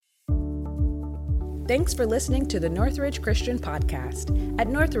Thanks for listening to the Northridge Christian Podcast. At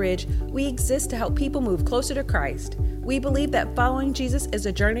Northridge, we exist to help people move closer to Christ. We believe that following Jesus is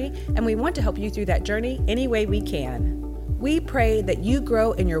a journey, and we want to help you through that journey any way we can. We pray that you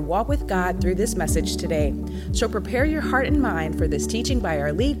grow in your walk with God through this message today. So prepare your heart and mind for this teaching by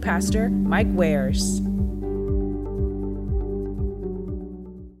our lead pastor, Mike Wares.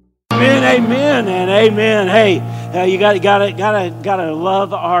 Amen and amen. Hey, you gotta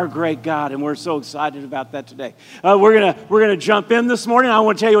love our great God, and we're so excited about that today. We're gonna jump in this morning. I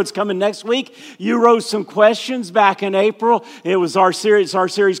want to tell you what's coming next week. You wrote some questions back in April. It was our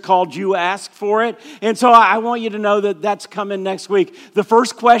series called "You Asked for It," and so I want you to know that that's coming next week. The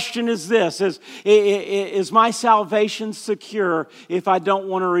first question is this: Is my salvation secure if I don't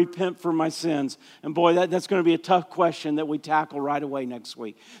want to repent for my sins? And boy, that's going to be a tough question that we tackle right away next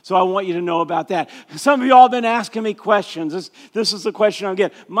week. So I want you to know about that. Some of you all have been asking me questions. This is the question I'm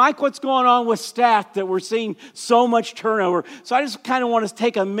getting. Mike, what's going on with staff that we're seeing so much turnover? So I just kind of want to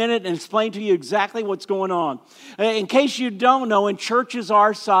take a minute and explain to you exactly what's going on. In case you don't know, in churches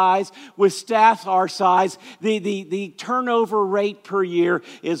our size, with staff our size, the turnover rate per year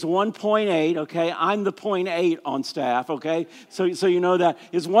is 1.8, okay? I'm the 0.8 on staff, okay? So you know that.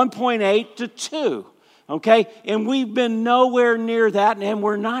 It's 1.8 to 2. Okay, and we've been nowhere near that, and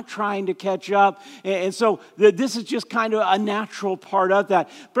we're not trying to catch up. And so this is just kind of a natural part of that.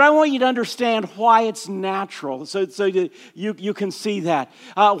 But I want you to understand why it's natural, so that you can see that.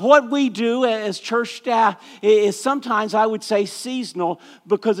 What we do as church staff is sometimes, I would say, seasonal,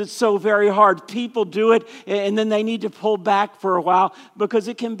 because it's so very hard. People do it, and then they need to pull back for a while because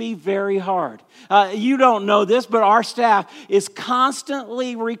it can be very hard. You don't know this, but our staff is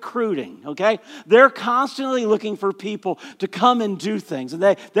constantly recruiting, okay? They're constantly looking for people to come and do things. And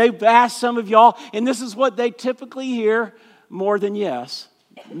they've asked some of y'all, and this is what they typically hear more than yes,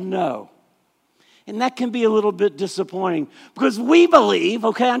 no. And that can be a little bit disappointing because we believe,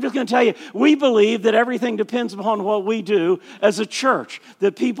 okay, I'm just going to tell you, we believe that everything depends upon what we do as a church,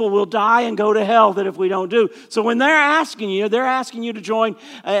 that people will die and go to hell that if we don't do. So when they're asking you to join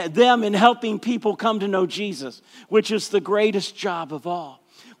them in helping people come to know Jesus, which is the greatest job of all.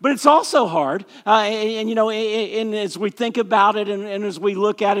 But it's also hard, and as we think about it and as we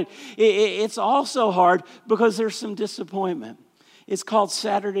look at it, it's also hard because there's some disappointment. It's called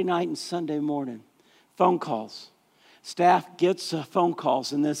Saturday night and Sunday morning. Phone calls. Staff gets phone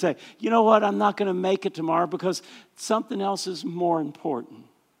calls and they say, you know what, I'm not going to make it tomorrow because something else is more important.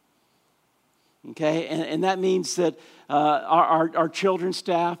 Okay, and that means that our children's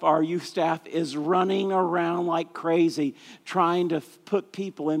staff, our youth staff is running around like crazy trying to put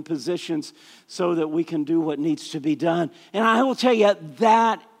people in positions so that we can do what needs to be done. And I will tell you,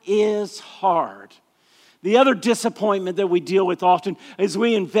 that is hard. The other disappointment that we deal with often is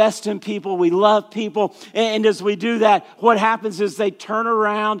we invest in people, we love people, and as we do that, what happens is they turn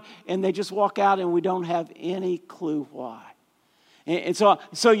around and they just walk out and we don't have any clue why. And so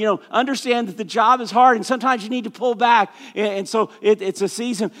understand that the job is hard, and sometimes you need to pull back, and so it's a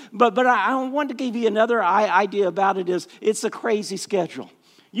season. But I want to give you another idea about it. It's a crazy schedule.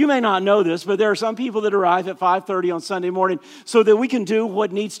 You may not know this, but there are some people that arrive at 5:30 on Sunday morning so that we can do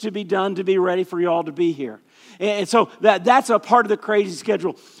what needs to be done to be ready for you all to be here. And so that's a part of the crazy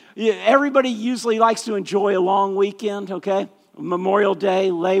schedule. Everybody usually likes to enjoy a long weekend, okay? Memorial Day,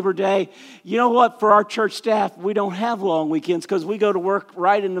 Labor Day. You know what? For our church staff, we don't have long weekends because we go to work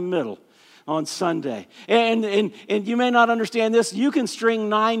right in the middle on Sunday. And you may not understand this. You can string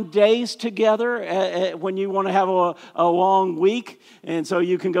 9 days together when you want to have a long week. And so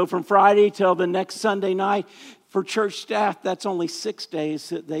you can go from Friday till the next Sunday night. For church staff, that's only 6 days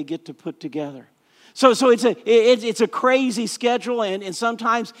that they get to put together. So it's a crazy schedule, and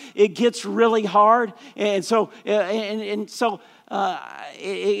sometimes it gets really hard, and so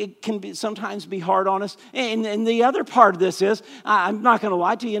it can sometimes be hard on us. And the other part of this is, I'm not going to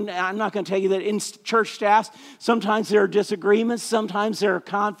lie to you, and I'm not going to tell you that in church staffs, sometimes there are disagreements, sometimes there are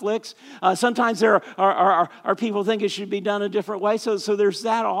conflicts, sometimes there are people think it should be done a different way. So there's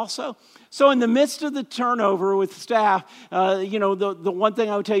that also. So in the midst of the turnover with staff, the one thing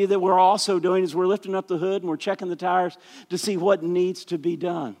I would tell you that we're also doing is we're lifting up the hood and we're checking the tires to see what needs to be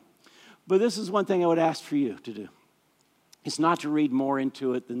done. But this is one thing I would ask for you to do. It's not to read more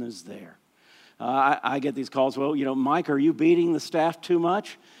into it than is there. I get these calls, well, Mike, are you beating the staff too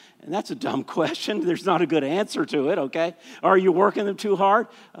much? And that's a dumb question. There's not a good answer to it, okay? Are you working them too hard?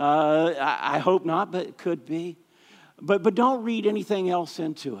 I hope not, but it could be. But don't read anything else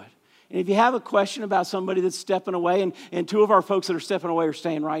into it. And if you have a question about somebody that's stepping away, and two of our folks that are stepping away are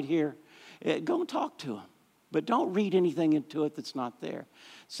staying right here, go and talk to them. But don't read anything into it that's not there.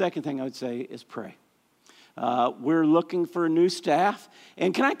 Second thing I would say is pray. We're looking for a new staff.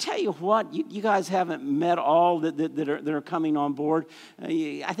 And can I tell you what? You guys haven't met all that are coming on board.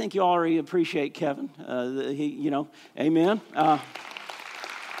 I think you already appreciate Kevin. Amen.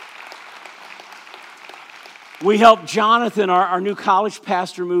 We helped Jonathan, our new college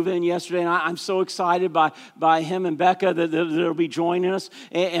pastor, move in yesterday, and I'm so excited by him and Becca that they'll be joining us.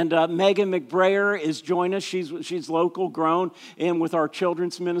 And Megan McBrayer is joining us. She's local, grown, and with our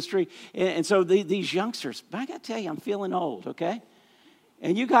children's ministry. And so these youngsters, I got to tell you, I'm feeling old, okay?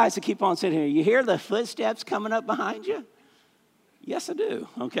 And you guys that keep on sitting here, you hear the footsteps coming up behind you? Yes, I do,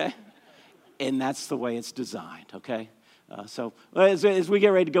 okay? And that's the way it's designed, okay? So as we get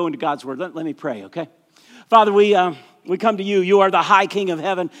ready to go into God's Word, let me pray, okay? Father, we come to you. You are the high King of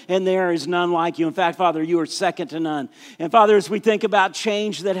heaven, and there is none like you. In fact, Father, you are second to none. And Father, as we think about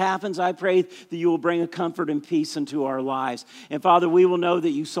change that happens, I pray that you will bring a comfort and peace into our lives. And Father, we will know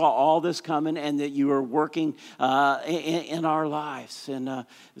that you saw all this coming and that you are working in our lives. And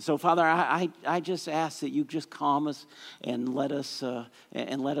so, Father, I just ask that you just calm us and let us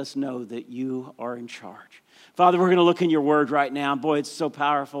know that you are in charge. Father, we're going to look in your word right now. Boy, it's so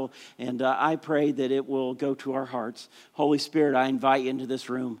powerful, and I pray that it will go to our hearts. Holy Spirit, I invite you into this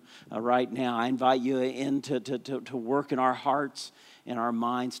room right now. I invite you in to work in our hearts and our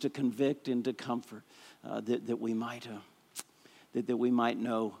minds, to convict and to comfort, that we might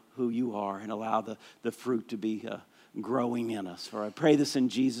know who you are and allow the fruit to be growing in us. For I pray this in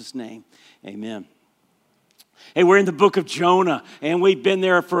Jesus' name. Amen. Hey, we're in the book of Jonah, and we've been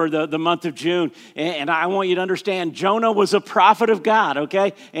there for the month of June. And I want you to understand, Jonah was a prophet of God,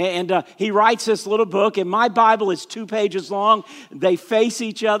 okay? And he writes this little book, and my Bible is 2 pages long. They face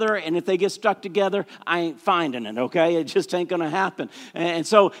each other, and if they get stuck together, I ain't finding it, okay? It just ain't going to happen. And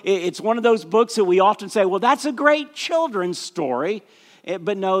so it's one of those books that we often say, well, that's a great children's story.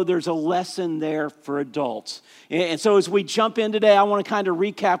 But no, there's a lesson there for adults. And so as we jump in today, I want to kind of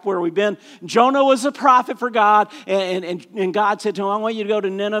recap where we've been. Jonah was a prophet for God, and God said to him, I want you to go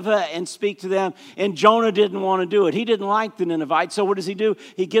to Nineveh and speak to them. And Jonah didn't want to do it. He didn't like the Ninevites. So what does he do?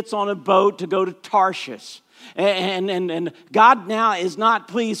 He gets on a boat to go to Tarshish. And God now is not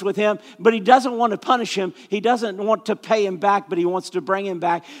pleased with him, but he doesn't want to punish him. He doesn't want to pay him back, but he wants to bring him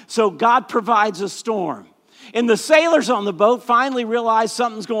back. So God provides a storm. And the sailors on the boat finally realize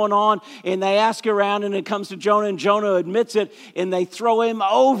something's going on, and they ask around, and it comes to Jonah, and Jonah admits it, and they throw him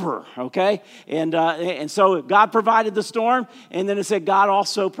over, okay? And so God provided the storm, and then it said God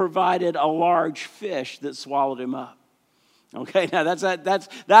also provided a large fish that swallowed him up. Okay, now that's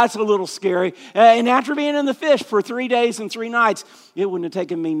a little scary. And after being in the fish for 3 days and 3 nights, it wouldn't have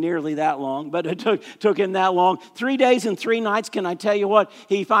taken me nearly that long, but it took him that long. 3 days and 3 nights, can I tell you what?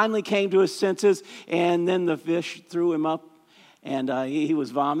 He finally came to his senses, and then the fish threw him up, and he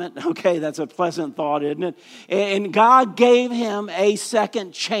was vomit. Okay, that's a pleasant thought, isn't it? And God gave him a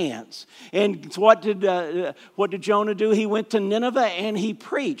second chance. And what did Jonah do? He went to Nineveh, and he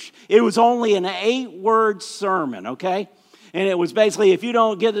preached. It was only an 8-word sermon, okay? And it was basically, if you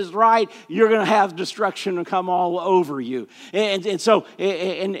don't get this right, you're going to have destruction come all over you. And so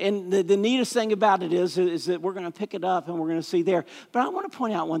the neatest thing about it is that we're going to pick it up and we're going to see there. But I want to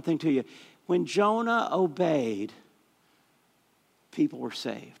point out one thing to you. When Jonah obeyed, people were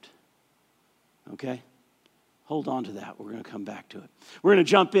saved. Okay? Hold on to that. We're going to come back to it. We're going to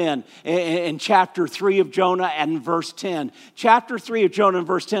jump in chapter 3 of Jonah and verse 10. Chapter 3 of Jonah and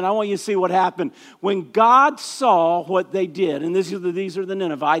verse 10, I want you to see what happened. When God saw what they did, and these are the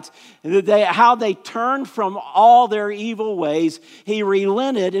Ninevites, how they turned from all their evil ways, he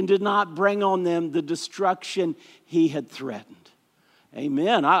relented and did not bring on them the destruction he had threatened.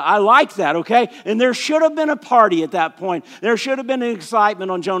 Amen. I like that, okay? And there should have been a party at that point. There should have been an excitement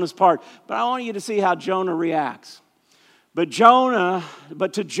on Jonah's part. But I want you to see how Jonah reacts. But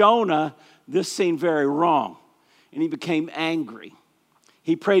to Jonah, this seemed very wrong. And he became angry.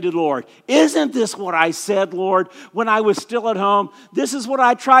 He prayed to the Lord. Isn't this what I said, Lord, when I was still at home? This is what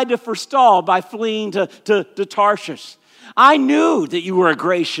I tried to forestall by fleeing to Tarshish. I knew that you were a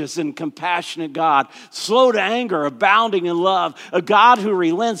gracious and compassionate God, slow to anger, abounding in love, a God who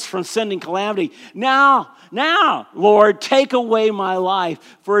relents from sending calamity. Now, Lord, take away my life,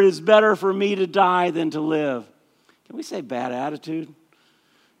 for it is better for me to die than to live. Can we say bad attitude?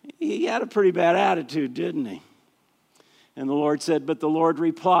 He had a pretty bad attitude, didn't he? And the Lord said, but the Lord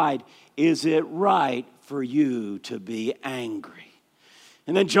replied, is it right for you to be angry?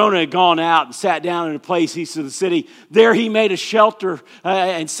 And then Jonah had gone out and sat down in a place east of the city. There he made a shelter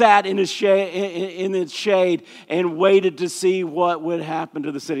and sat in its shade and waited to see what would happen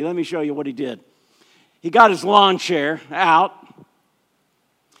to the city. Let me show you what he did. He got his lawn chair out.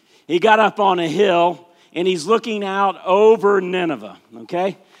 He got up on a hill and he's looking out over Nineveh,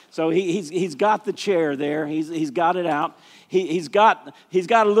 okay? So he's got the chair there. He's got it out. He's got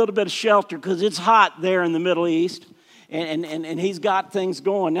a little bit of shelter because it's hot there in the Middle East, and he's got things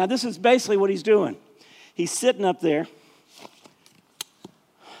going. Now, this is basically what he's doing. He's sitting up there.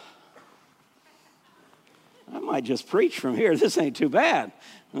 I might just preach from here. This ain't too bad,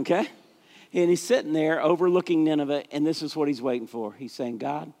 okay? And he's sitting there overlooking Nineveh, and this is what he's waiting for. He's saying,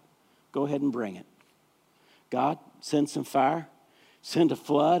 God, go ahead and bring it. God, send some fire, send a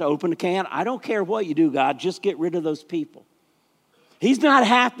flood, open a can. I don't care what you do, God, just get rid of those people. He's not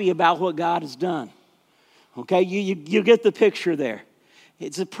happy about what God has done. Okay, you get the picture there.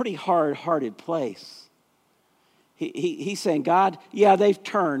 It's a pretty hard-hearted place. He's saying, God, yeah, they've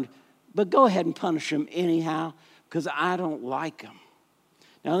turned, but go ahead and punish them anyhow because I don't like them.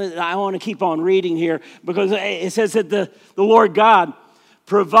 Now, I want to keep on reading here because it says that the Lord God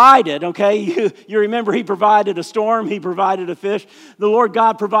provided, okay? You remember he provided a storm, he provided a fish. The Lord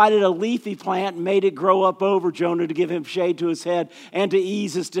God provided a leafy plant and made it grow up over Jonah to give him shade to his head and to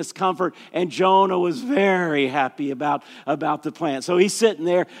ease his discomfort. And Jonah was very happy about the plant. So he's sitting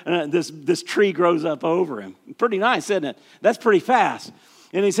there, and this tree grows up over him. Pretty nice, isn't it? That's pretty fast.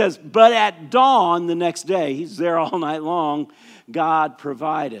 And he says, but at dawn the next day, he's there all night long, God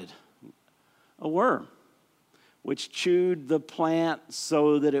provided a worm, which chewed the plant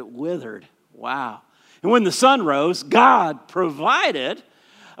so that it withered. Wow. And when the sun rose, God provided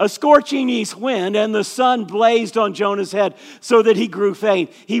a scorching east wind, and the sun blazed on Jonah's head so that he grew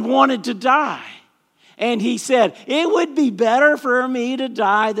faint. He wanted to die. And he said, it would be better for me to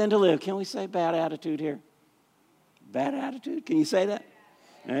die than to live. Can we say bad attitude here? Bad attitude? Can you say that?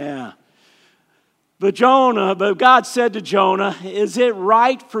 Yeah. But God said to Jonah, is it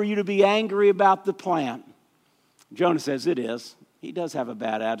right for you to be angry about the plant? Jonah says it is. He does have a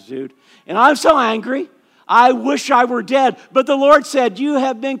bad attitude. And I'm so angry, I wish I were dead. But the Lord said, you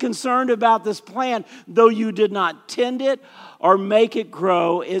have been concerned about this plant, though you did not tend it or make it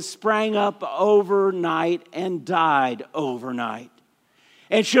grow. It sprang up overnight and died overnight.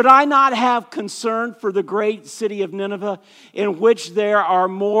 And should I not have concern for the great city of Nineveh, in which there are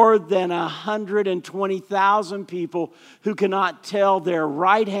more than 120,000 people who cannot tell their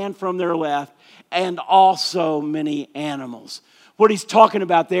right hand from their left, and also many animals? What he's talking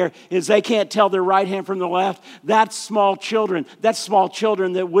about there is they can't tell their right hand from the left. That's small children. That's small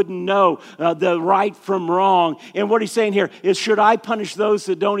children that wouldn't know the right from wrong. And what he's saying here is, should I punish those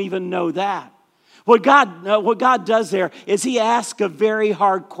that don't even know that? What God does there is he asks a very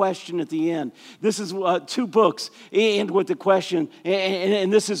hard question at the end. This is 2 books end with the question,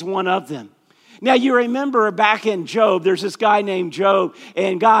 and this is one of them. Now, you remember back in Job, there's this guy named Job,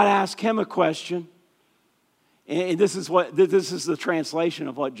 and God asked him a question. And this is the translation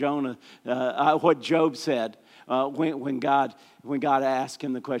of what Job said when God asked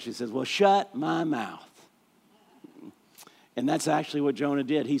him the question. He says, well, shut my mouth. And that's actually what Jonah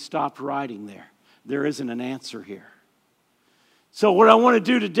did. He stopped writing there. There isn't an answer here. So what I want to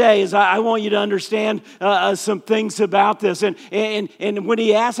do today is I want you to understand some things about this. And when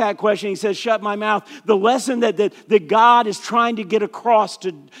he asks that question, he says, shut my mouth. The lesson that God is trying to get across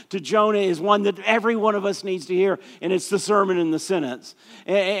to Jonah is one that every one of us needs to hear. And it's the sermon in the sentence.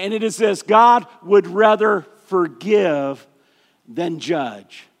 And it is this: God would rather forgive than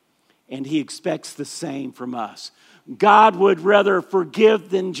judge. And he expects the same from us. God would rather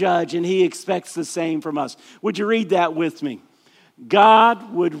forgive than judge, and he expects the same from us. Would you read that with me?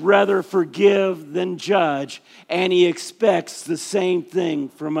 God would rather forgive than judge, and he expects the same thing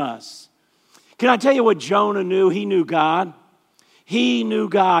from us. Can I tell you what Jonah knew? He knew God. He knew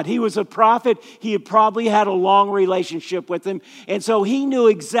God. He was a prophet. He had probably had a long relationship with him. And so he knew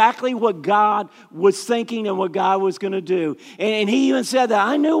exactly what God was thinking and what God was going to do. And he even said that,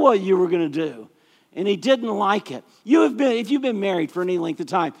 I knew what you were going to do. And he didn't like it. If you've been married for any length of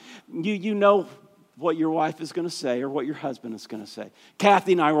time, you know what your wife is going to say or what your husband is going to say.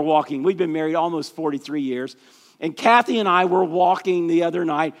 Kathy and I were walking. We've been married almost 43 years. And Kathy and I were walking the other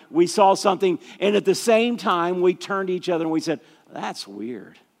night. We saw something, and at the same time, we turned to each other and we said, that's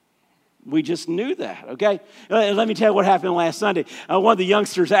weird. We just knew that, okay? Let me tell you what happened last Sunday. One of the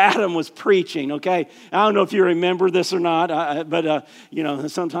youngsters, Adam, was preaching, okay? I don't know if you remember this or not, but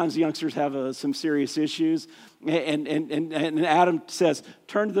sometimes the youngsters have some serious issues. And Adam says,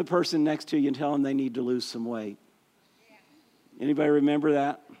 turn to the person next to you and tell them they need to lose some weight. Anybody remember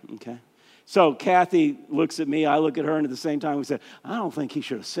that? Okay. So Kathy looks at me, I look at her, and at the same time we said, I don't think he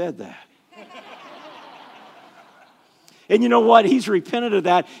should have said that. And you know what? He's repented of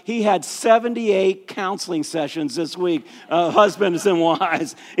that. He had 78 counseling sessions this week, husbands and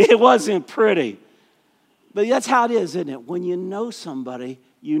wives. It wasn't pretty. But that's how it is, isn't it? When you know somebody,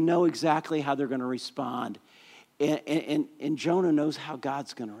 you know exactly how they're going to respond. And Jonah knows how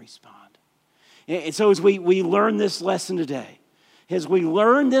God's going to respond. And so as we learn this lesson today, as we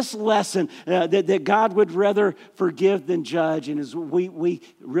learn this lesson that God would rather forgive than judge, and as we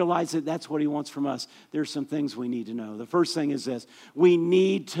realize that that's what he wants from us, there's some things we need to know. The first thing is this: we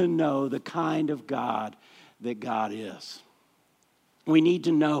need to know the kind of God that God is. We need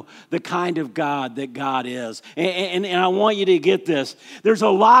to know the kind of God that God is. And I want you to get this. There's a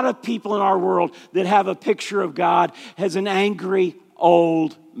lot of people in our world that have a picture of God as an angry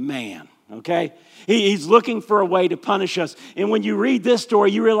old man, okay? He's looking for a way to punish us. And when you read this story,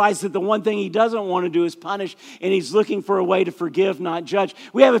 you realize that the one thing he doesn't want to do is punish, and he's looking for a way to forgive, not judge.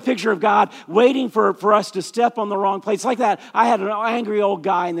 We have a picture of God waiting for us to step on the wrong place. Like that, I had an angry old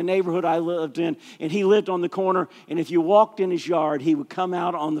guy in the neighborhood I lived in, and he lived on the corner, and if you walked in his yard, he would come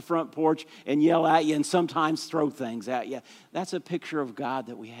out on the front porch and yell at you and sometimes throw things at you. That's a picture of God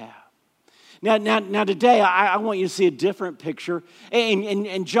that we have. Now today, I want you to see a different picture.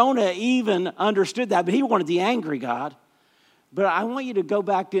 And Jonah even understood that, but he wanted the angry God. But I want you to go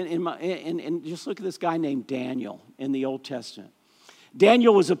back and just look at this guy named Daniel in the Old Testament.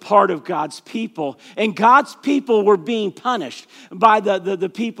 Daniel was a part of God's people, and God's people were being punished by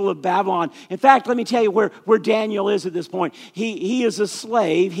the people of Babylon. In fact, let me tell you where Daniel is at this point. He is a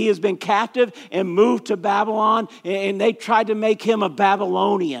slave. He has been captive and moved to Babylon, and they tried to make him a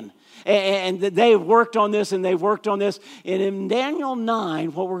Babylonian. And they have worked on this, and they've worked on this. And in Daniel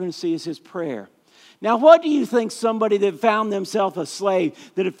 9, what we're going to see is his prayer. Now, what do you think somebody that found themselves a slave,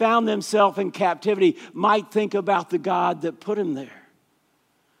 that had found themselves in captivity, might think about the God that put him there?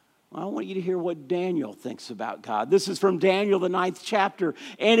 Well, I want you to hear what Daniel thinks about God. This is from Daniel, the 9th chapter,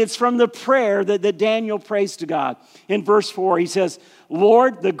 and it's from the prayer that Daniel prays to God. In verse 4, he says,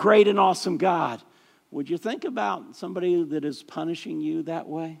 "Lord, the great and awesome God." Would you think about somebody that is punishing you that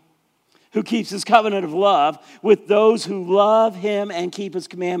way? "Who keeps his covenant of love with those who love him and keep his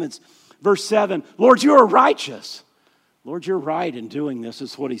commandments." Verse 7, "Lord, you are righteous." Lord, you're right in doing this,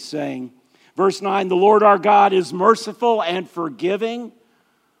 is what he's saying. Verse 9, "The Lord our God is merciful and forgiving."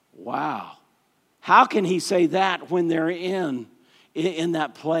 Wow. How can he say that when they're in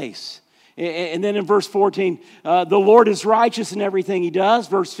that place? And then in verse 14, "The Lord is righteous in everything he does."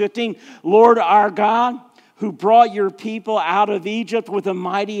 Verse 15, "Lord our God, who brought your people out of Egypt with a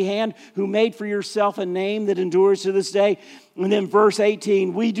mighty hand, who made for yourself a name that endures to this day." And then verse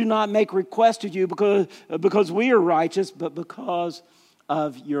 18, "We do not make request of you because we are righteous, but because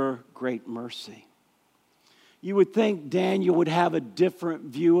of your great mercy." You would think Daniel would have a different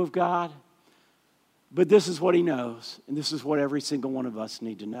view of God, but this is what he knows, and this is what every single one of us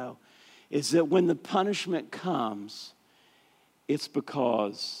need to know, is that when the punishment comes, it's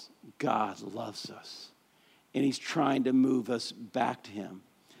because God loves us. And he's trying to move us back to him.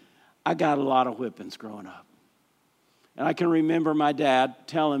 I got a lot of whippings growing up. And I can remember my dad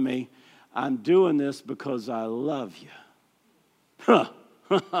telling me, "I'm doing this because I love you."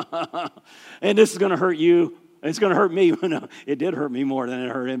 And this is going to hurt you. It's going to hurt me. No, it did hurt me more than it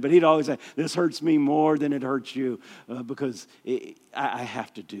hurt him. But he'd always say, "This hurts me more than it hurts you because I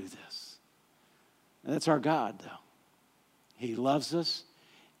have to do this." And that's our God, though. He loves us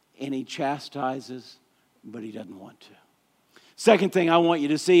and he chastises, but he doesn't want to. Second thing I want you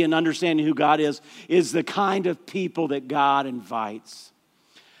to see in understanding who God is the kind of people that God invites.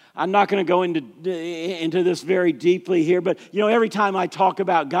 I'm not going to go into this very deeply here, but every time I talk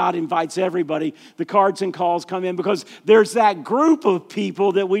about God invites everybody, the cards and calls come in because there's that group of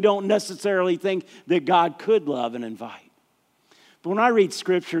people that we don't necessarily think that God could love and invite. But when I read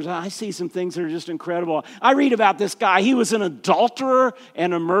scriptures, I see some things that are just incredible. I read about this guy. He was an adulterer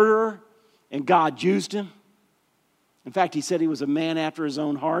and a murderer, and God used him. In fact, he said he was a man after his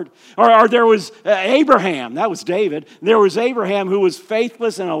own heart. Or there was Abraham. That was David. There was Abraham who was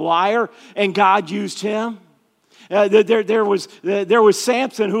faithless and a liar, and God used him. There was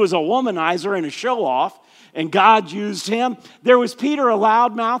Samson who was a womanizer and a show-off, and God used him. There was Peter, a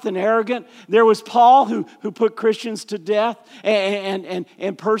loudmouth and arrogant. There was Paul who put Christians to death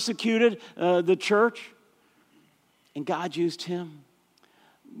and persecuted the church, and God used him.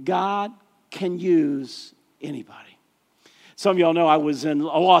 God can use anybody. Some of y'all know I was in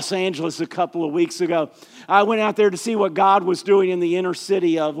Los Angeles a couple of weeks ago. I went out there to see what God was doing in the inner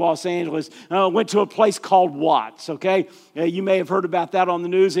city of Los Angeles. Went to a place called Watts, okay? You may have heard about that on the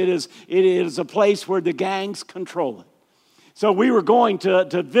news. It is a place where the gangs control it. So we were going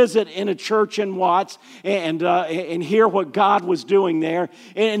to visit in a church in Watts and hear what God was doing there.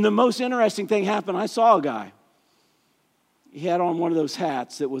 And the most interesting thing happened. I saw a guy. he had on one of those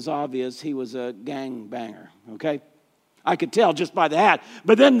hats that was obvious he was a gangbanger, okay? I could tell just by the hat.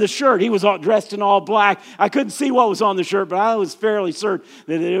 But then the shirt, he was all dressed in all black. I couldn't see what was on the shirt, but I was fairly certain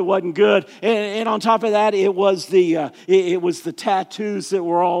that it wasn't good. And on top of that, it was the tattoos that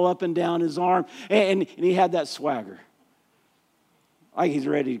were all up and down his arm. And he had that swagger. Like he's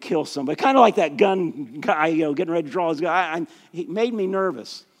ready to kill somebody. Kind of like that gun guy, getting ready to draw his gun. He made me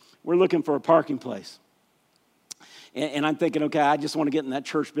nervous. We're looking for a parking place. And I'm thinking, okay, I just want to get in that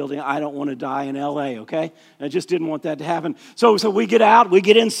church building. I don't want to die in L.A., okay? I just didn't want that to happen. So we get out, we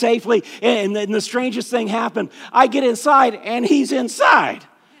get in safely, and the strangest thing happened. I get inside, and he's inside,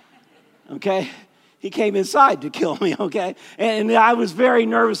 okay? He came inside to kill me, okay? And I was very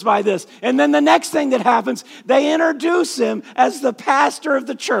nervous by this. And then the next thing that happens, they introduce him as the pastor of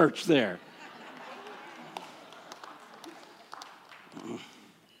the church there.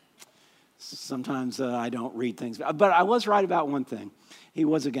 Sometimes I don't read things. But I was right about one thing. He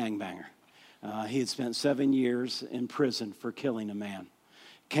was a gangbanger. He had spent 7 years in prison for killing a man.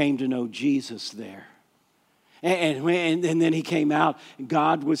 Came to know Jesus there. And then he came out.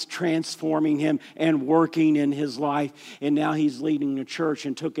 God was transforming him and working in his life. And now he's leading a church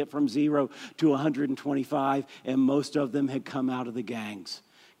and took it from 0 to 125. And most of them had come out of the gangs.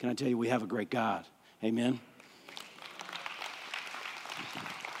 Can I tell you, we have a great God. Amen.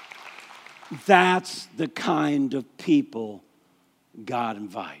 That's the kind of people God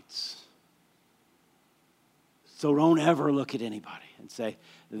invites. So don't ever look at anybody and say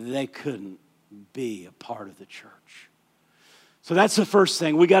they couldn't be a part of the church. So that's the first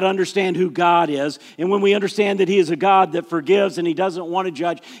thing. We got to understand who God is. And when we understand that He is a God that forgives and He doesn't want to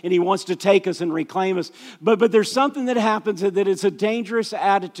judge and He wants to take us and reclaim us. But there's something that happens that it's a dangerous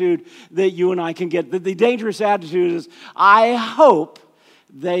attitude that you and I can get. The dangerous attitude is, I hope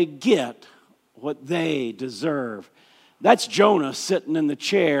they get what they deserve. That's Jonah sitting in the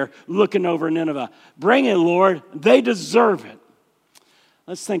chair looking over Nineveh. Bring it, Lord. They deserve it.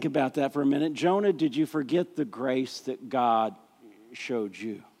 Let's think about that for a minute. Jonah, did you forget the grace that God showed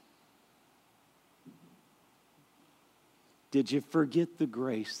you? Did you forget the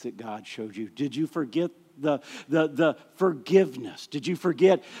grace that God showed you? Did you forget the forgiveness? Did you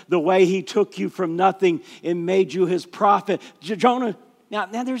forget the way He took you from nothing and made you His prophet? Jonah,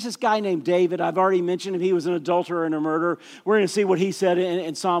 Now there's this guy named David. I've already mentioned him. He was an adulterer and a murderer. We're going to see what he said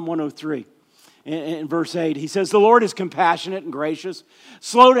in Psalm 103. In verse 8, he says, the Lord is compassionate and gracious,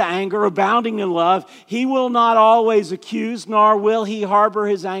 slow to anger, abounding in love. He will not always accuse, nor will He harbor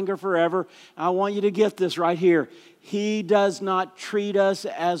His anger forever. I want you to get this right here. He does not treat us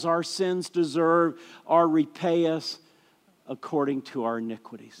as our sins deserve or repay us according to our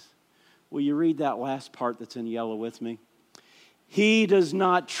iniquities. Will you read that last part that's in yellow with me? He does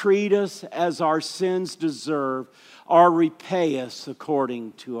not treat us as our sins deserve or repay us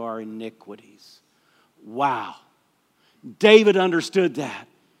according to our iniquities. Wow. David understood that.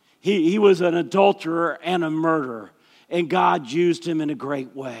 He was an adulterer and a murderer, and God used him in a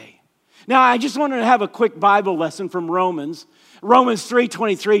great way. Now, I just wanted to have a quick Bible lesson from Romans. Romans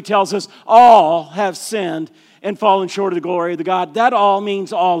 3:23 tells us all have sinned and fallen short of the glory of the God. That all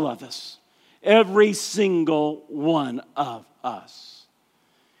means all of us. Every single one of us.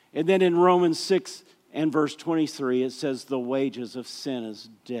 And then in Romans 6 and verse 23, it says the wages of sin is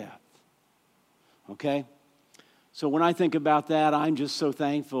death. Okay? So when I think about that, I'm just so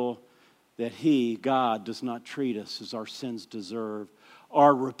thankful that He, God, does not treat us as our sins deserve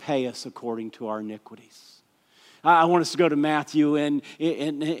or repay us according to our iniquities. I want us to go to Matthew in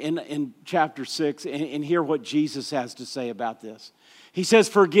chapter 6 and hear what Jesus has to say about this. He says,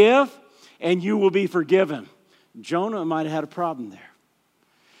 forgive and you will be forgiven. Jonah might have had a problem there.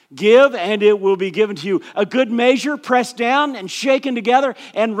 Give, and it will be given to you. A good measure, pressed down and shaken together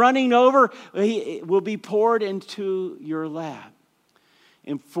and running over, will be poured into your lap.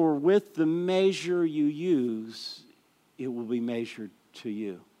 And for with the measure you use, it will be measured to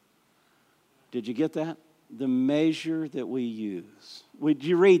you. Did you get that? The measure that we use. Would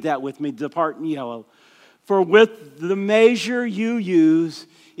you read that with me, the part in yellow? For with the measure you use,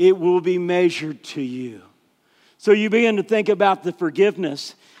 it will be measured to you. So you begin to think about the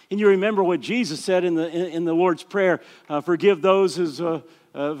forgiveness. And you remember what Jesus said in the Lord's Prayer, forgive those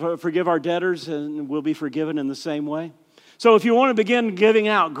forgive our debtors and we'll be forgiven in the same way. So if you want to begin giving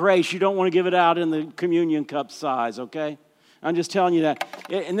out grace, you don't want to give it out in the communion cup size, okay? I'm just telling you that.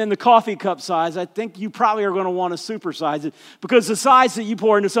 And then the coffee cup size, I think you probably are going to want to supersize it because the size that you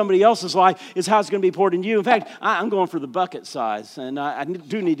pour into somebody else's life is how it's going to be poured into you. In fact, I'm going for the bucket size, and I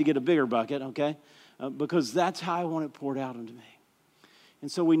do need to get a bigger bucket, okay? Because that's how I want it poured out into me.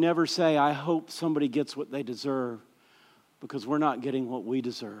 And so we never say, I hope somebody gets what they deserve. because we're not getting what we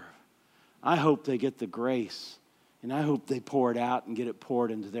deserve. I hope they get the grace, and I hope they pour it out and get it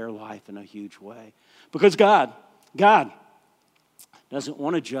poured into their life in a huge way. Because God doesn't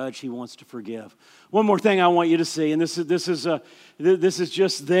want to judge, He wants to forgive. One more thing I want you to see, and this is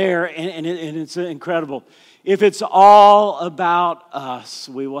just there, and it's incredible. If it's all about us,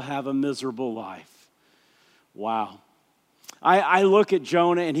 we will have a miserable life. Wow. I look at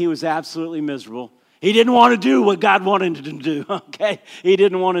Jonah, and he was absolutely miserable. He didn't want to do what God wanted him to do, okay? He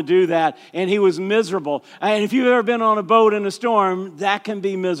didn't want to do that, and he was miserable. And if you've ever been on a boat in a storm, that can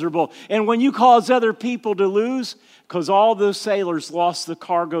be miserable. And when you cause other people to lose, because all those sailors lost the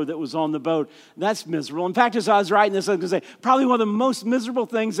cargo that was on the boat, that's miserable. In fact, as I was writing this, I was going to say, probably one of the most miserable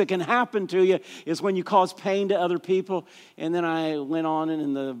things that can happen to you is when you cause pain to other people. And then I went on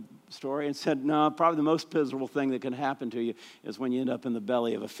in the story and said, no, probably the most miserable thing that can happen to you is when you end up in the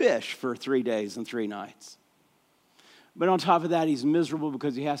belly of a fish for 3 days and 3 nights. But on top of that, he's miserable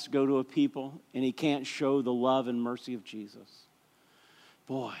because he has to go to a people and he can't show the love and mercy of Jesus.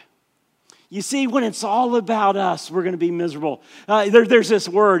 Boy. You see, when it's all about us, we're going to be miserable. There's this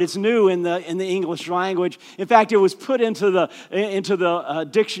word. It's new in the English language. In fact, it was put into the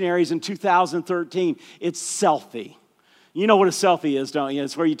dictionaries in 2013. It's selfie. You know what a selfie is, don't you?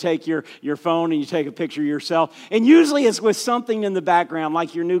 It's where you take your phone and you take a picture of yourself. And usually it's with something in the background,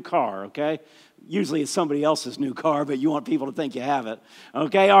 like your new car, okay? Usually it's somebody else's new car, but you want people to think you have it,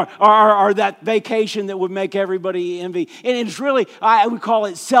 okay? Or that vacation that would make everybody envy. And it's really, I would call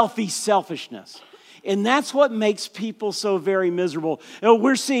it selfie selfishness. And that's what makes people so very miserable.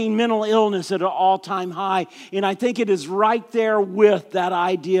 We're seeing mental illness at an all-time high, and I think it is right there with that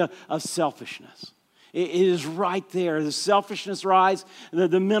idea of selfishness. It is right there. The selfishness rise,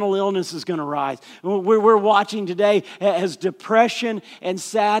 the mental illness is going to rise. We're watching today as depression and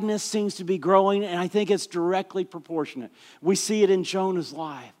sadness seems to be growing, and I think it's directly proportionate. We see it in Jonah's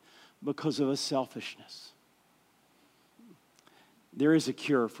life because of his selfishness. There is a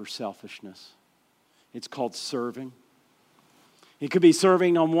cure for selfishness. It's called serving. It could be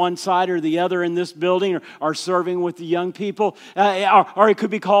serving on one side or the other in this building, or serving with the young people, or it could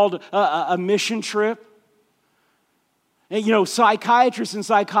be called a mission trip. And, you know, psychiatrists and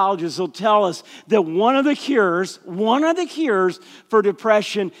psychologists will tell us that one of the cures for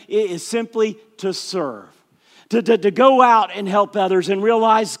depression is simply to serve, to go out and help others and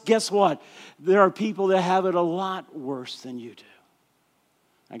realize, guess what? There are people that have it a lot worse than you do.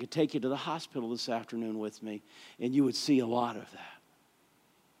 I could take you to the hospital this afternoon with me, and you would see a lot of that.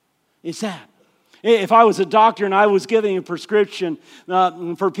 It's that. If I was a doctor and I was giving a prescription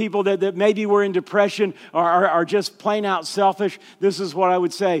for people that maybe were in depression or are just plain out selfish, this is what I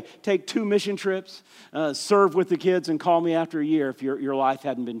would say. Take 2 mission trips, serve with the kids, and call me after a year if your life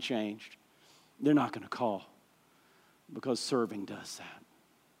hadn't been changed. They're not going to call because serving does that.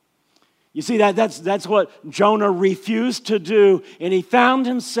 You see, that's what Jonah refused to do, and he found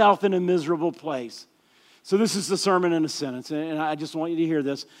himself in a miserable place. So this is the sermon in a sentence, and I just want you to hear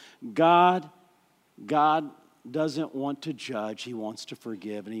this. God doesn't want to judge. He wants to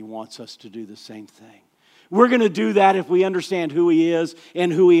forgive, and He wants us to do the same thing. We're going to do that if we understand who He is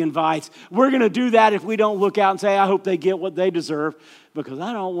and who He invites. We're going to do that if we don't look out and say, I hope they get what they deserve, because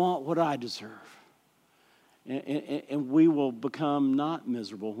I don't want what I deserve. And we will become not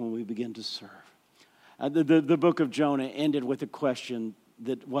miserable when we begin to serve. The book of Jonah ended with a question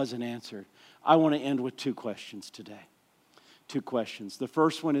that wasn't answered. I want to end with 2 questions today. 2 questions. The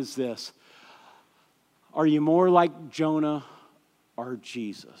first one is this. Are you more like Jonah or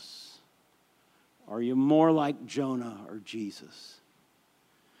Jesus? Are you more like Jonah or Jesus?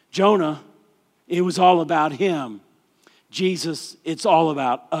 Jonah, it was all about him. Jesus, it's all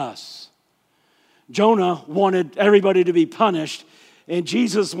about us. Jonah wanted everybody to be punished, and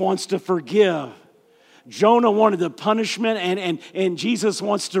Jesus wants to forgive. Jonah wanted the punishment, and Jesus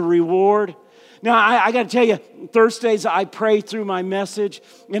wants to reward. Now, I got to tell you, Thursdays I pray through my message,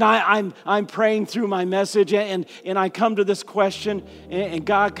 and I'm praying through my message, and I come to this question, and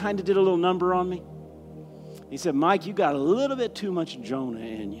God kind of did a little number on me. He said, Mike, you got a little bit too much Jonah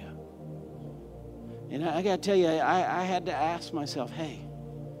in you. And I got to tell you, I had to ask myself, hey,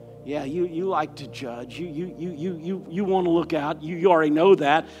 yeah, you like to judge. You want to look out. You already know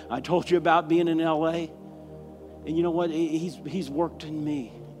that. I told you about being in L.A. And you know what? He's worked in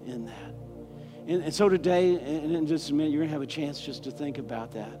me in that. And so today, and in just a minute, you're going to have a chance just to think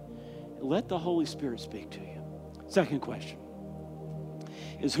about that. Let the Holy Spirit speak to you. Second question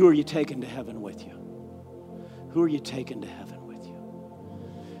is, who are you taking to heaven with you? Who are you taking to heaven with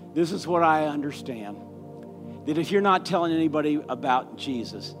you? This is what I understand. That if you're not telling anybody about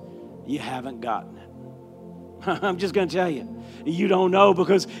Jesus, you haven't gotten it. I'm just going to tell you. You don't know,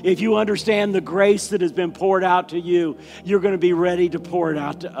 because if you understand the grace that has been poured out to you, you're going to be ready to pour it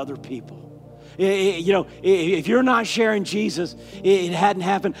out to other people. If you're not sharing Jesus, it hadn't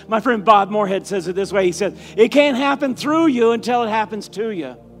happened. My friend Bob Moorhead says it this way. He says, it can't happen through you until it happens to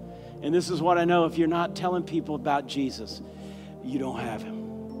you. And this is what I know. If you're not telling people about Jesus, you don't have him.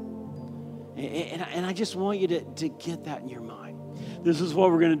 And I just want you to get that in your mind. This is what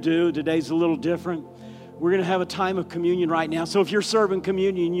we're going to do. Today's a little different. We're going to have a time of communion right now. So if you're serving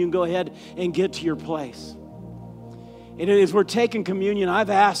communion, you can go ahead and get to your place. And as we're taking communion, I've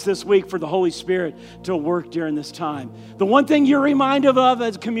asked this week for the Holy Spirit to work during this time. The one thing you're reminded of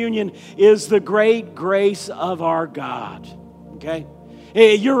as communion is the great grace of our God. Okay?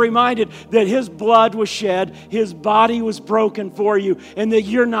 You're reminded that his blood was shed, his body was broken for you, and that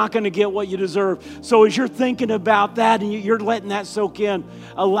you're not going to get what you deserve. So as you're thinking about that and you're letting that soak in,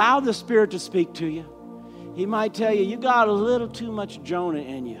 allow the Spirit to speak to you. He might tell you, you got a little too much Jonah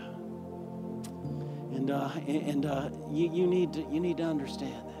in you. You need to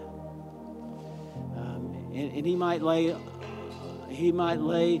understand that. And he might lay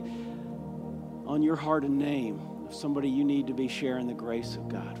on your heart a name of somebody you need to be sharing the grace of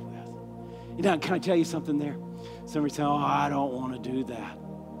God with. Can I tell you something there? Somebody say, I don't want to do that.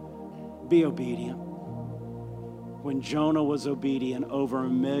 Be obedient. When Jonah was obedient, over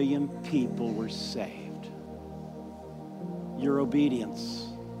 1 million people were saved. Your obedience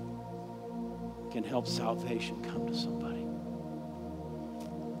can help salvation come to somebody.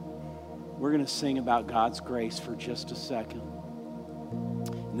 We're going to sing about God's grace for just a second.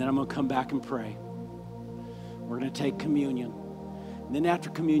 And then I'm going to come back and pray. We're going to take communion. And then after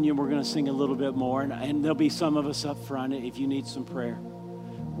communion, we're going to sing a little bit more. And there'll be some of us up front. If you need some prayer,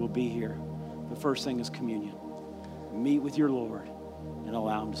 we'll be here. The first thing is communion. Meet with your Lord and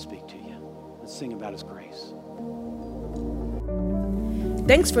allow him to speak to you. Let's sing about his grace.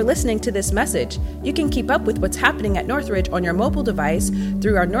 Thanks for listening to this message. You can keep up with what's happening at Northridge on your mobile device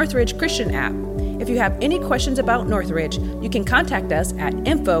through our Northridge Christian app. If you have any questions about Northridge, you can contact us at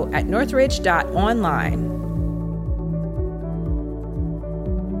info@northridge.online.